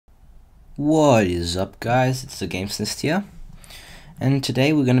What is up, guys? It's the GameSnist here, and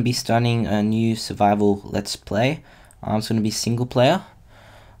today we're going to be starting a new survival let's play. It's going to be single player.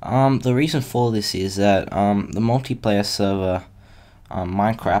 The reason for this is that the multiplayer server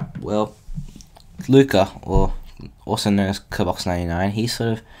Minecraft, well, Luca, or also known as Kerbox99, he's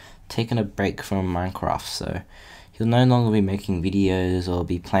sort of taken a break from Minecraft, so he'll no longer be making videos or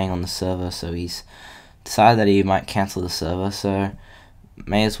be playing on the server. So he's decided that he might cancel the server, so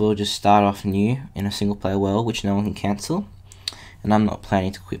may as well just start off new in a single player world which no one can cancel. And I'm not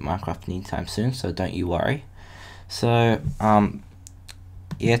planning to quit Minecraft anytime soon, so don't you worry. So yeah,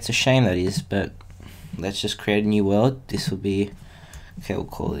 it's a shame that is, but let's just create a new world. This will be, okay, we'll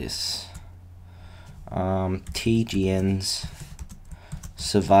call this TGN's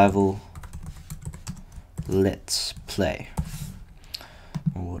survival let's play.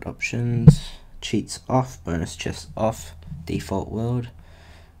 World options, cheats off, bonus chest off, default world,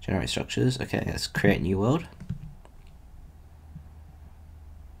 generate structures. Okay, let's create new world.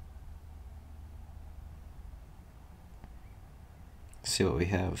 See what we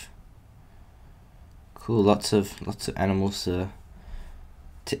have. Cool, lots of animals to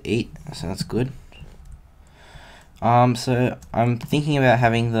eat, so that's good. So I'm thinking about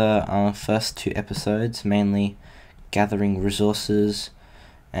having the first 2 episodes mainly gathering resources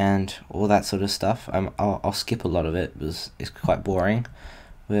and all that sort of stuff. I'll skip a lot of it because it's quite boring.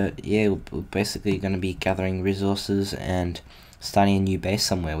 But yeah, we're basically going to be gathering resources and starting a new base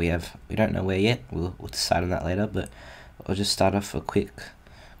somewhere. We don't know where yet. We'll decide on that later. But I'll just start off a quick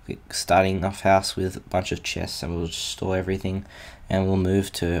starting off house with a bunch of chests, and we'll just store everything, and we'll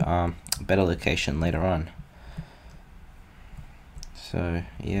move to a better location later on. So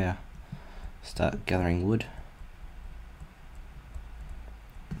yeah, start gathering wood.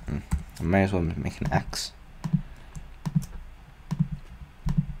 I may as well make an axe.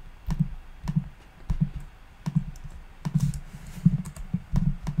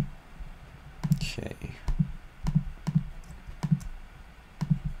 Okay.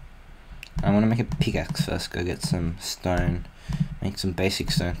 I want to make a pickaxe first, go get some stone, make some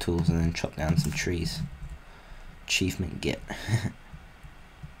basic stone tools, and then chop down some trees. Achievement get.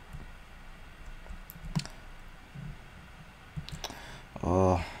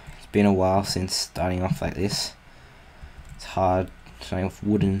 Oh, it's been a while since starting off like this. It's hard starting off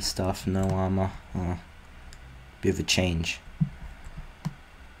wooden stuff, no armor. Bit of a change.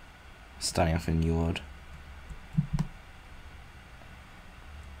 Starting off a new world.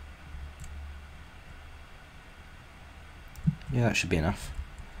 Yeah, that should be enough.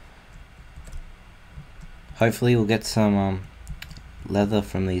 Hopefully we'll get some leather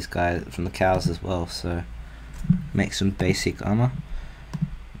from these guys, from the cows as well, so make some basic armor.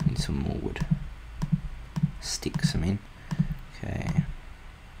 Need some more wood. Sticks, I mean. Okay.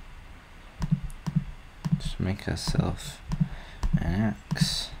 Just make ourselves an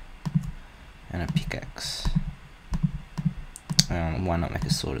axe and a pickaxe. Why not make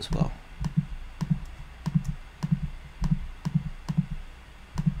a sword as well?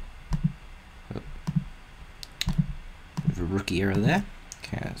 Oh. There's a rookie error there.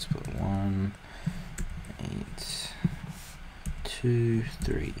 Okay, let's put 1, 8, 2,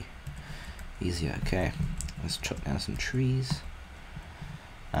 3. Easier. Okay, let's chop down some trees.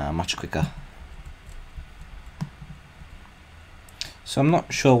 Much quicker. So I'm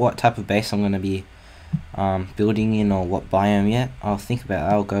not sure what type of base I'm going to be building in, or what biome yet. I'll think about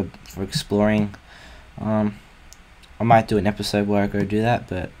it. I'll go for exploring. I might do an episode where I go do that,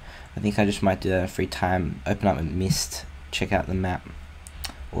 but I think I just might do that in free time. Open up a mist, check out the map,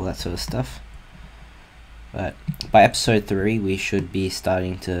 all that sort of stuff. But by episode 3 we should be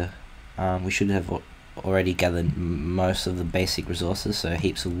starting to we should have already gathered most of the basic resources, so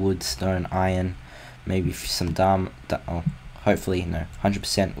heaps of wood, stone, iron, maybe some hopefully, no,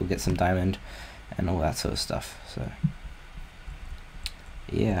 100% we'll get some diamond and all that sort of stuff. So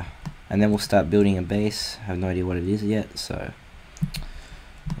yeah, and then we'll start building a base. I have no idea what it is yet, so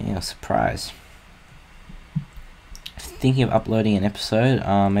yeah, surprise. Thinking of uploading an episode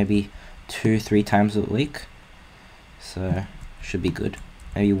maybe 2-3 times a week, so should be good.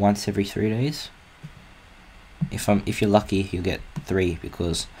 Maybe once every 3 days. If you're lucky, you'll get 3,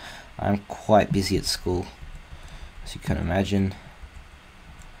 because I'm quite busy at school, as you can imagine.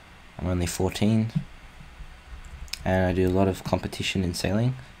 I'm only 14 and I do a lot of competition in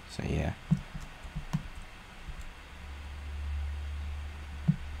sailing, so yeah.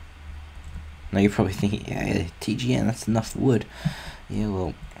 Now you're probably thinking, yeah, TGN, that's enough wood. Yeah,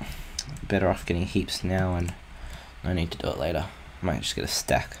 well, better off getting heaps now and no need to do it later. I might just get a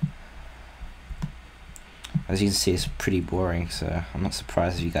stack. As you can see, it's pretty boring, so I'm not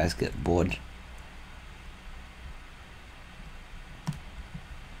surprised if you guys get bored.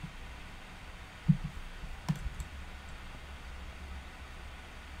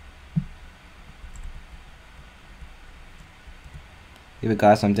 Yeah, but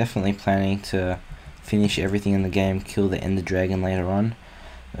guys, I'm definitely planning to finish everything in the game, kill the Ender Dragon later on.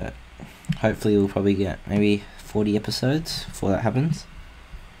 But hopefully we'll probably get maybe 40 episodes before that happens.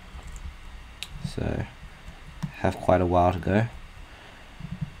 So, have quite a while to go.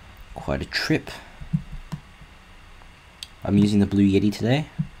 Quite a trip. I'm using the Blue Yeti today,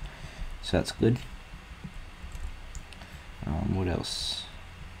 so that's good. What else?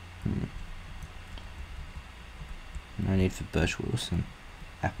 No need for birch wood and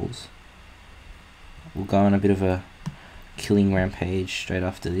apples. We'll go on a bit of a killing rampage straight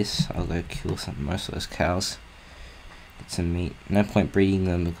after this. I'll go kill most of those cows. Get some meat. No point breeding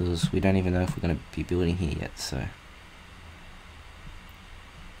them because we don't even know if we're going to be building here yet, so.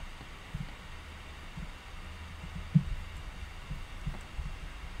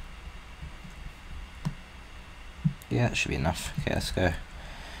 Yeah, that should be enough. Okay, let's go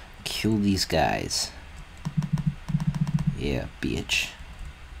kill these guys. Yeah, bitch.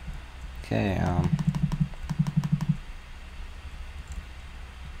 Okay, a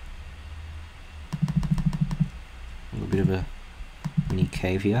little bit of a mini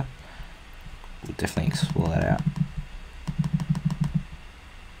cave here. We'll definitely explore that out.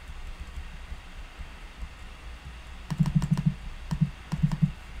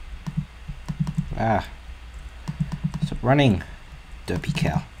 Ah. Stop running, dopey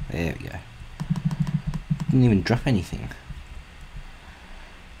cow. There we go. Didn't even drop anything.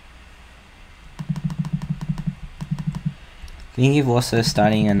 Thinking of also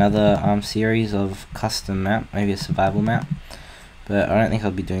starting another series of custom map, maybe a survival map, but I don't think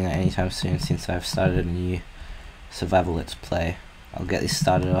I'll be doing that anytime soon since I've started a new survival let's play. I'll get this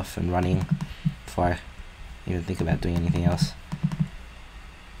started off and running before I even think about doing anything else.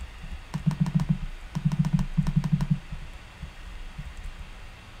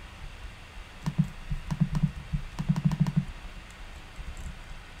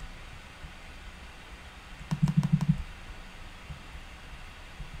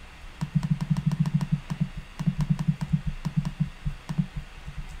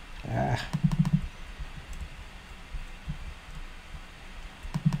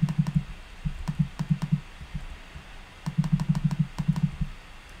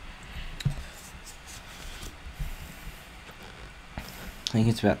 I think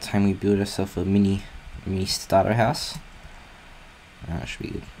it's about time we build ourselves a mini starter house. That should be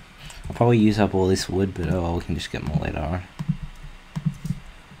good. I'll probably use up all this wood, but oh well, we can just get more later on.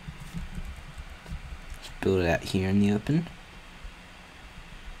 Let's build it out here in the open.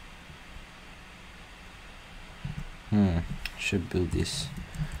 Should build this.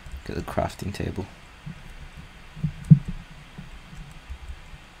 Get the crafting table.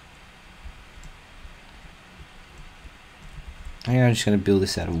 I think I'm just going to build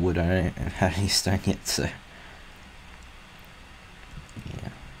this out of wood. I don't have any stone yet, so yeah.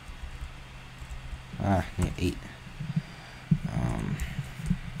 I need to eat.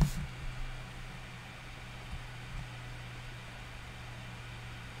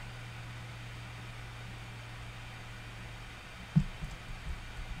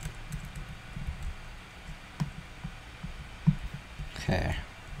 Okay.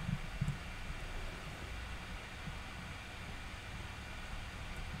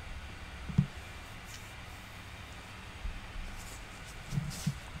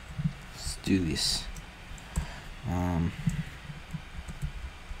 Do this.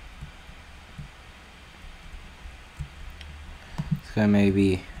 Let's go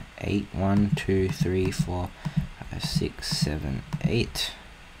maybe 8. 1, 2, 3, 4, 5, 6, 7, 8.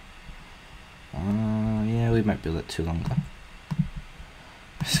 Yeah, we might build it too longer.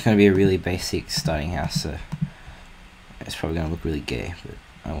 It's gonna be a really basic starting house, so it's probably gonna look really gay, but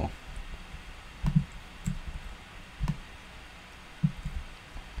oh well.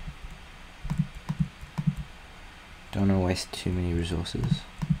 Don't want to waste too many resources.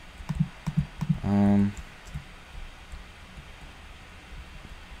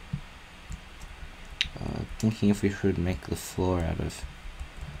 Thinking if we should make the floor out of.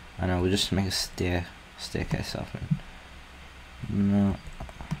 I know, we'll just make a staircase up and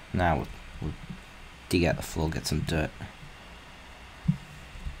we'll dig out the floor, get some dirt.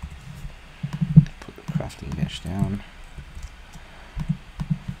 Put the crafting bench down.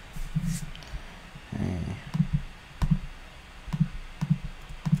 Okay.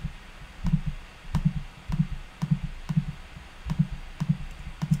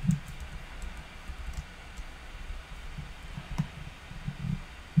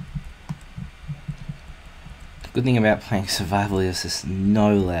 Good thing about playing survival is there's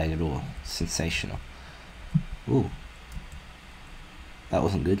no lag at all. Sensational. Ooh. That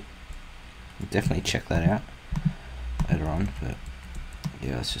wasn't good. We'll definitely check that out later on, but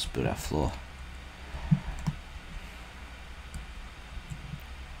yeah, let's just build our floor.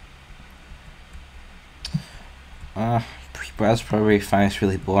 Browse probably find this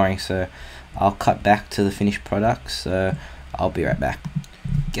really boring, so I'll cut back to the finished product, so I'll be right back.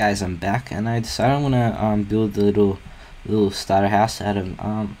 Guys, I'm back, and I decided I'm gonna build the little starter house out of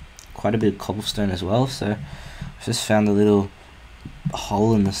quite a bit of cobblestone as well. So I just found a little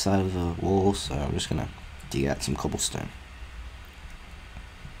hole in the side of the wall, so I'm just gonna dig out some cobblestone.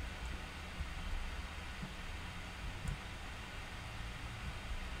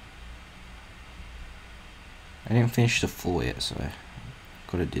 I didn't finish the floor yet, so I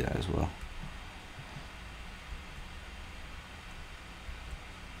gotta do that as well.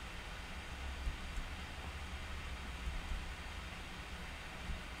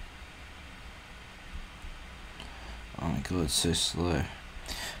 Oh my god, it's so slow.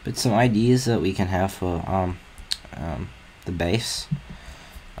 But some ideas that we can have for the base.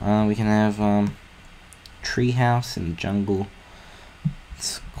 We can have tree house in the jungle.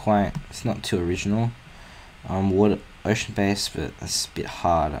 It's not too original. Ocean base, but that's a bit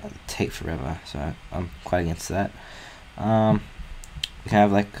hard. It'll take forever, so I'm quite against that. We can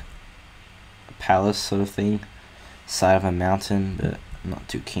have like a palace sort of thing, side of a mountain, but I'm not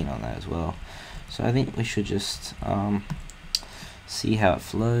too keen on that as well. So I think we should just see how it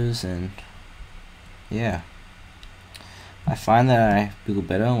flows, and yeah, I find that I build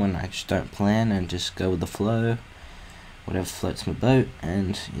better when I just don't plan and just go with the flow, whatever floats my boat,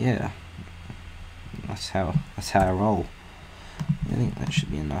 and yeah. That's how I roll. I think that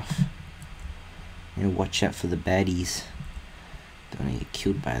should be enough. You know, watch out for the baddies. Don't want to get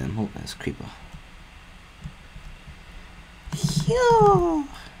killed by them. Oh, that's a creeper. Phew.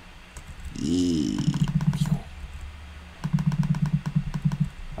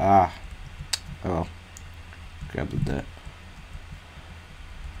 Ah. Oh well. Grab the dirt.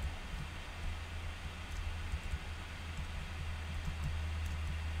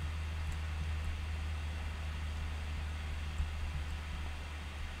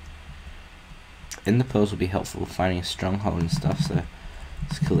 Ender pearls will be helpful finding a stronghold and stuff, so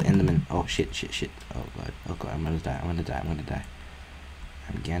let's kill the enderman. Oh shit. Oh god, I'm gonna die.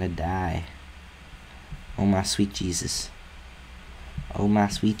 I'm gonna die. Oh my sweet Jesus. Oh my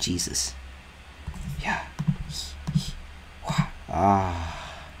sweet Jesus. Yeah.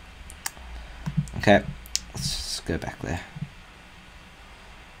 Ah. Okay, let's just go back there.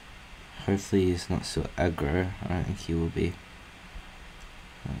 Hopefully he's not so aggro. I don't think he will be.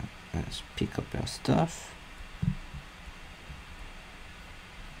 Let's pick up our stuff.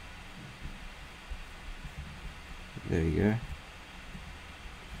 There we go.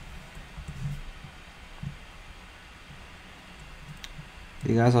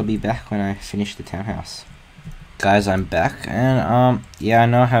 You guys, I'll be back when I finish the townhouse. Guys, I'm back, and yeah, I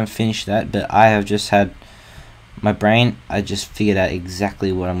know I haven't finished that, but I have just had my brain. I just figured out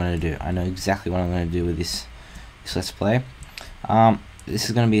exactly what I'm gonna do. I know exactly what I'm gonna do with this let's play. This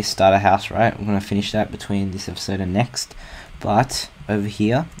is going to be a starter house, right? We're going to finish that between this episode and next. But over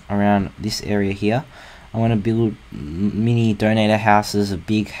here, around this area here, I want to build mini donator houses, a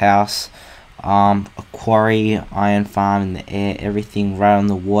big house, a quarry, iron farm in the air, everything right on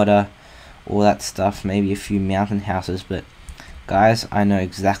the water, all that stuff. Maybe a few mountain houses. But guys, I know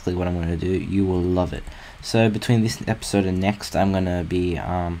exactly what I'm going to do. You will love it. So between this episode and next, I'm going to be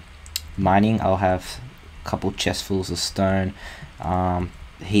mining. I'll have a couple chestfuls of stone,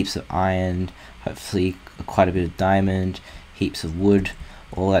 heaps of iron, hopefully quite a bit of diamond, heaps of wood,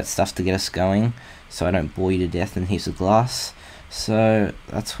 all that stuff to get us going, so I don't bore you to death, and heaps of glass. So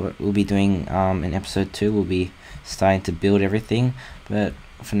that's what we'll be doing in episode 2. We'll be starting to build everything, but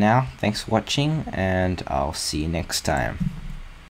for now, thanks for watching, and I'll see you next time.